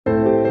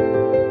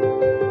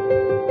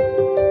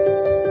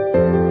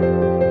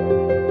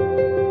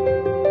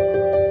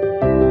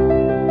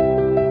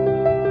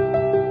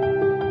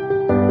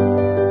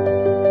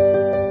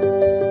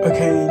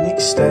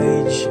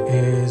stage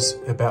is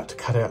about to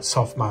cut out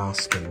soft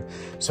masking.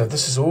 So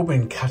this has all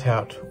been cut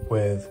out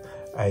with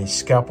a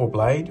scalpel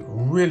blade,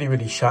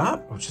 really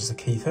sharp, which is the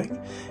key thing,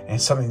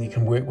 and something you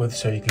can work with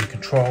so you can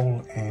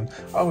control. And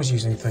I was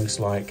using things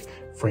like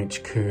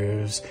French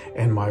curves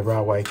and my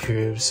railway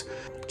curves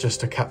just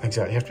to cut things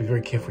out. You have to be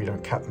very careful you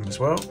don't cut them as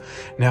well.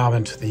 Now I'm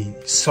into the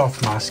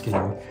soft masking,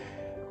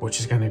 which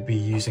is going to be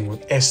using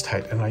with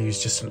acetate, and I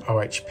use just an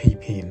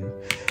OHP pen.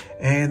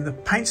 And the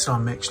paints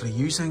I'm actually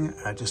using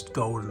are just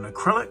Golden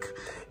Acrylic,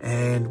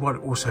 and what I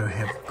also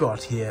have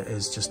got here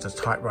is just a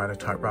typewriter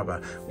type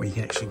rubber where you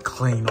can actually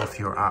clean off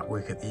your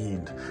artwork at the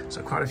end.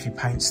 So quite a few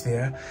paints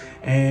there.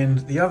 And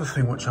the other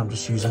thing which I'm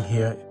just using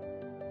here,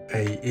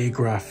 a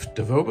Aerograph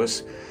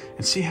Devibiss,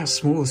 and see how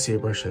small this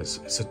airbrush is.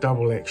 It's a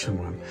double action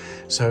one.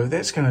 So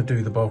that's going to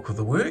do the bulk of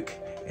the work,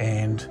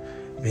 and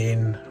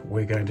then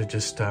we're going to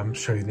just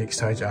show you the next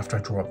stage after I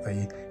draw up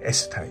the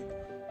acetate.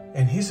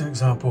 And here's an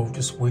example of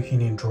just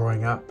working and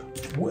drawing up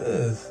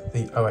with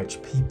the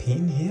OHP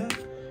pen here.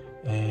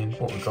 And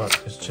what we've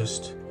got is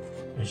just,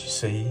 as you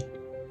see,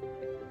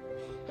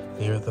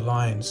 there are the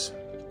lines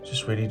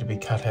just ready to be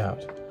cut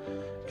out.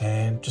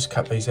 And just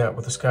cut these out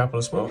with a scalpel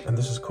as well. And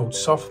this is called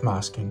soft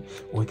masking,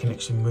 where we can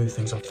actually move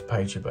things off the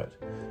page a bit.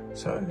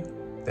 So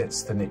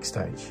that's the next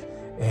stage.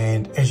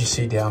 And as you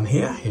see down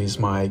here, here's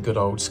my good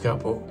old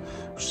scalpel,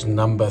 which is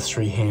number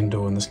 3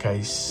 handle, in this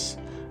case,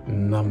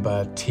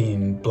 number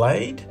 10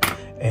 blade.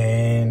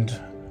 And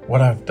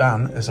what I've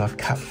done is I've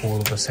cut all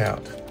of this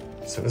out.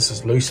 So this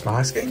is loose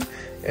masking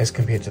as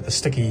compared to the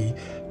sticky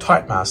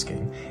tight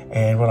masking.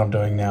 And what I'm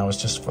doing now is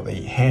just for the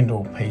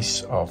handle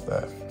piece of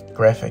the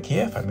graphic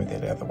here, if I move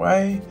that out of the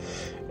way,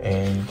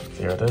 and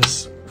there it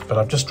is. But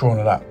I've just drawn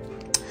it up.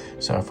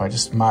 So if I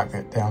just mark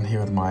that down here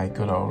with my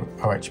good old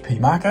OHP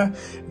marker,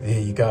 there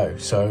you go.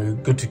 So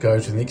good to go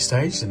to the next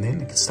stage, and then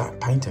you can start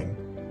painting.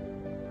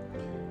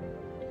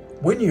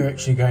 When you're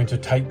actually going to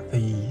take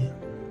the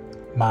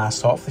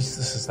mask off, this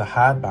is the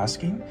hard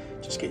masking,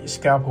 just get your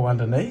scalpel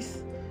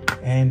underneath,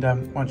 and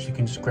once you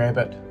can just grab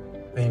it,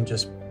 then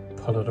just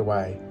pull it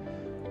away.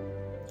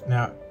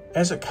 Now,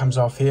 as it comes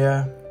off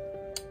here,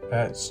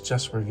 it's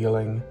just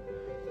revealing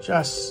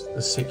just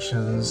the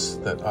sections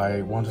that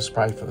I want to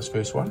spray for this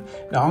first one.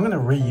 Now I'm going to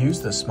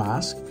reuse this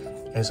mask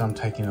as I'm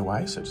taking it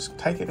away, so just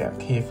take it out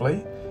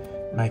carefully,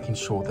 making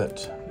sure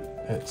that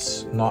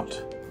it's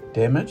not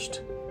damaged,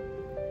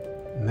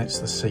 and that's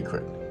the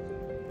secret.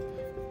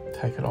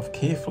 Take it off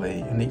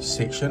carefully in each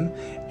section,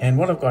 and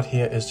what I've got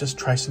here is just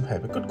tracing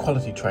paper, good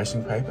quality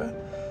tracing paper,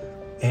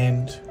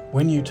 and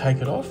when you take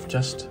it off,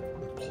 just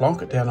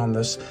plonk it down on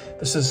this.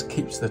 This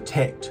keeps the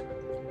tact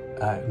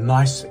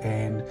nice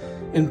and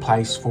in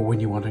place for when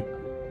you want to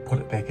put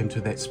it back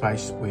into that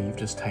space where you've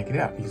just taken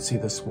it out. You can see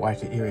this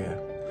whiter area,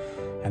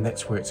 and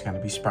that's where it's going to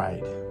be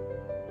sprayed.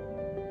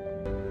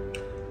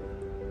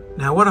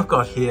 Now what I've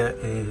got here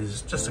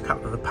is just a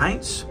couple of the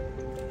paints.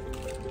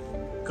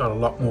 Got a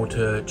lot more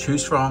to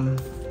choose from,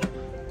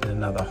 and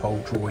another whole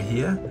drawer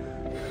here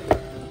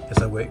as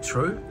I work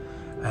through,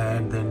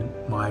 and then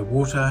my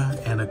water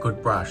and a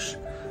good brush.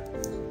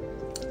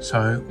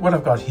 So what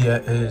I've got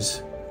here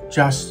is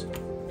just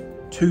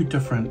 2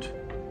 different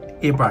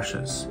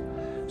airbrushes.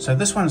 So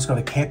this one's got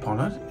a cap on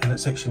it, and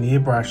it's actually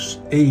an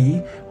airbrush E,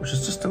 which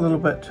is just a little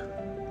bit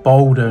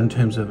bolder in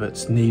terms of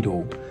its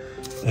needle.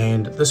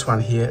 And this one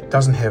here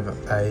doesn't have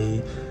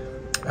a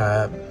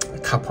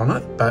cup on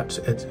it, but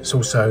it's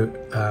also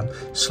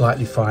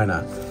slightly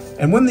finer.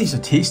 And when these are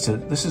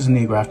tested, this is an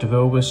Aerograph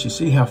Devibiss, you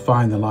see how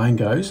fine the line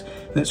goes.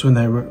 That's when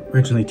they were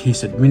originally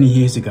tested many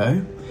years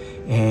ago,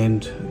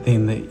 and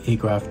then the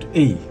Aerograph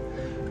E.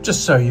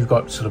 Just so you've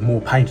got sort of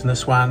more paint in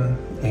this one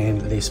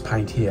and less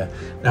paint here.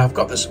 Now I've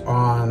got this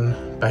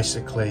on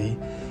basically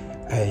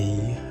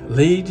a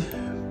lead,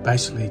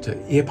 basically to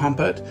air pump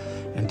it,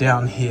 and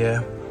down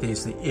here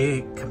there's the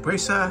air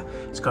compressor.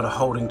 It's got a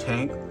holding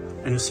tank,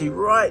 and you'll see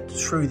right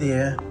through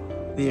there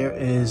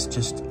is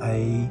just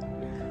a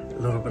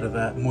little bit of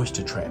a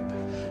moisture trap.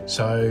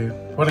 So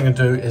what I'm going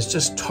to do is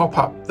just top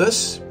up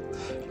this.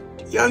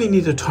 You only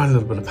need a tiny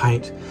little bit of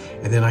paint,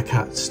 and then I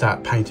can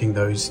start painting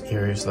those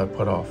areas that I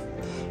put off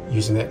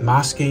using that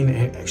masking.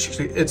 And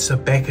actually it's a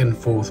back and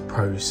forth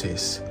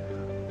process.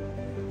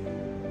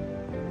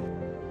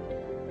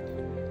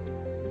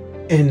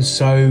 And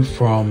so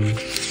from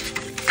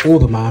all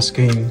the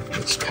masking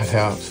that's cut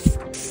out,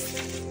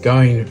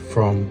 going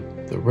from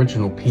the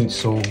original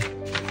pencil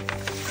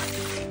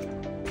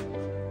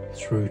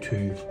through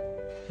to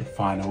the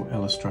final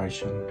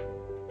illustration,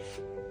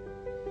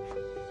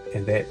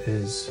 and that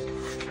is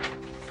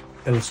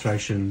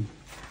illustration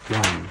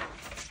 1.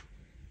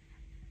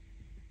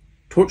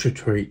 Torture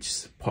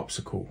Treats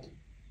Popsicle.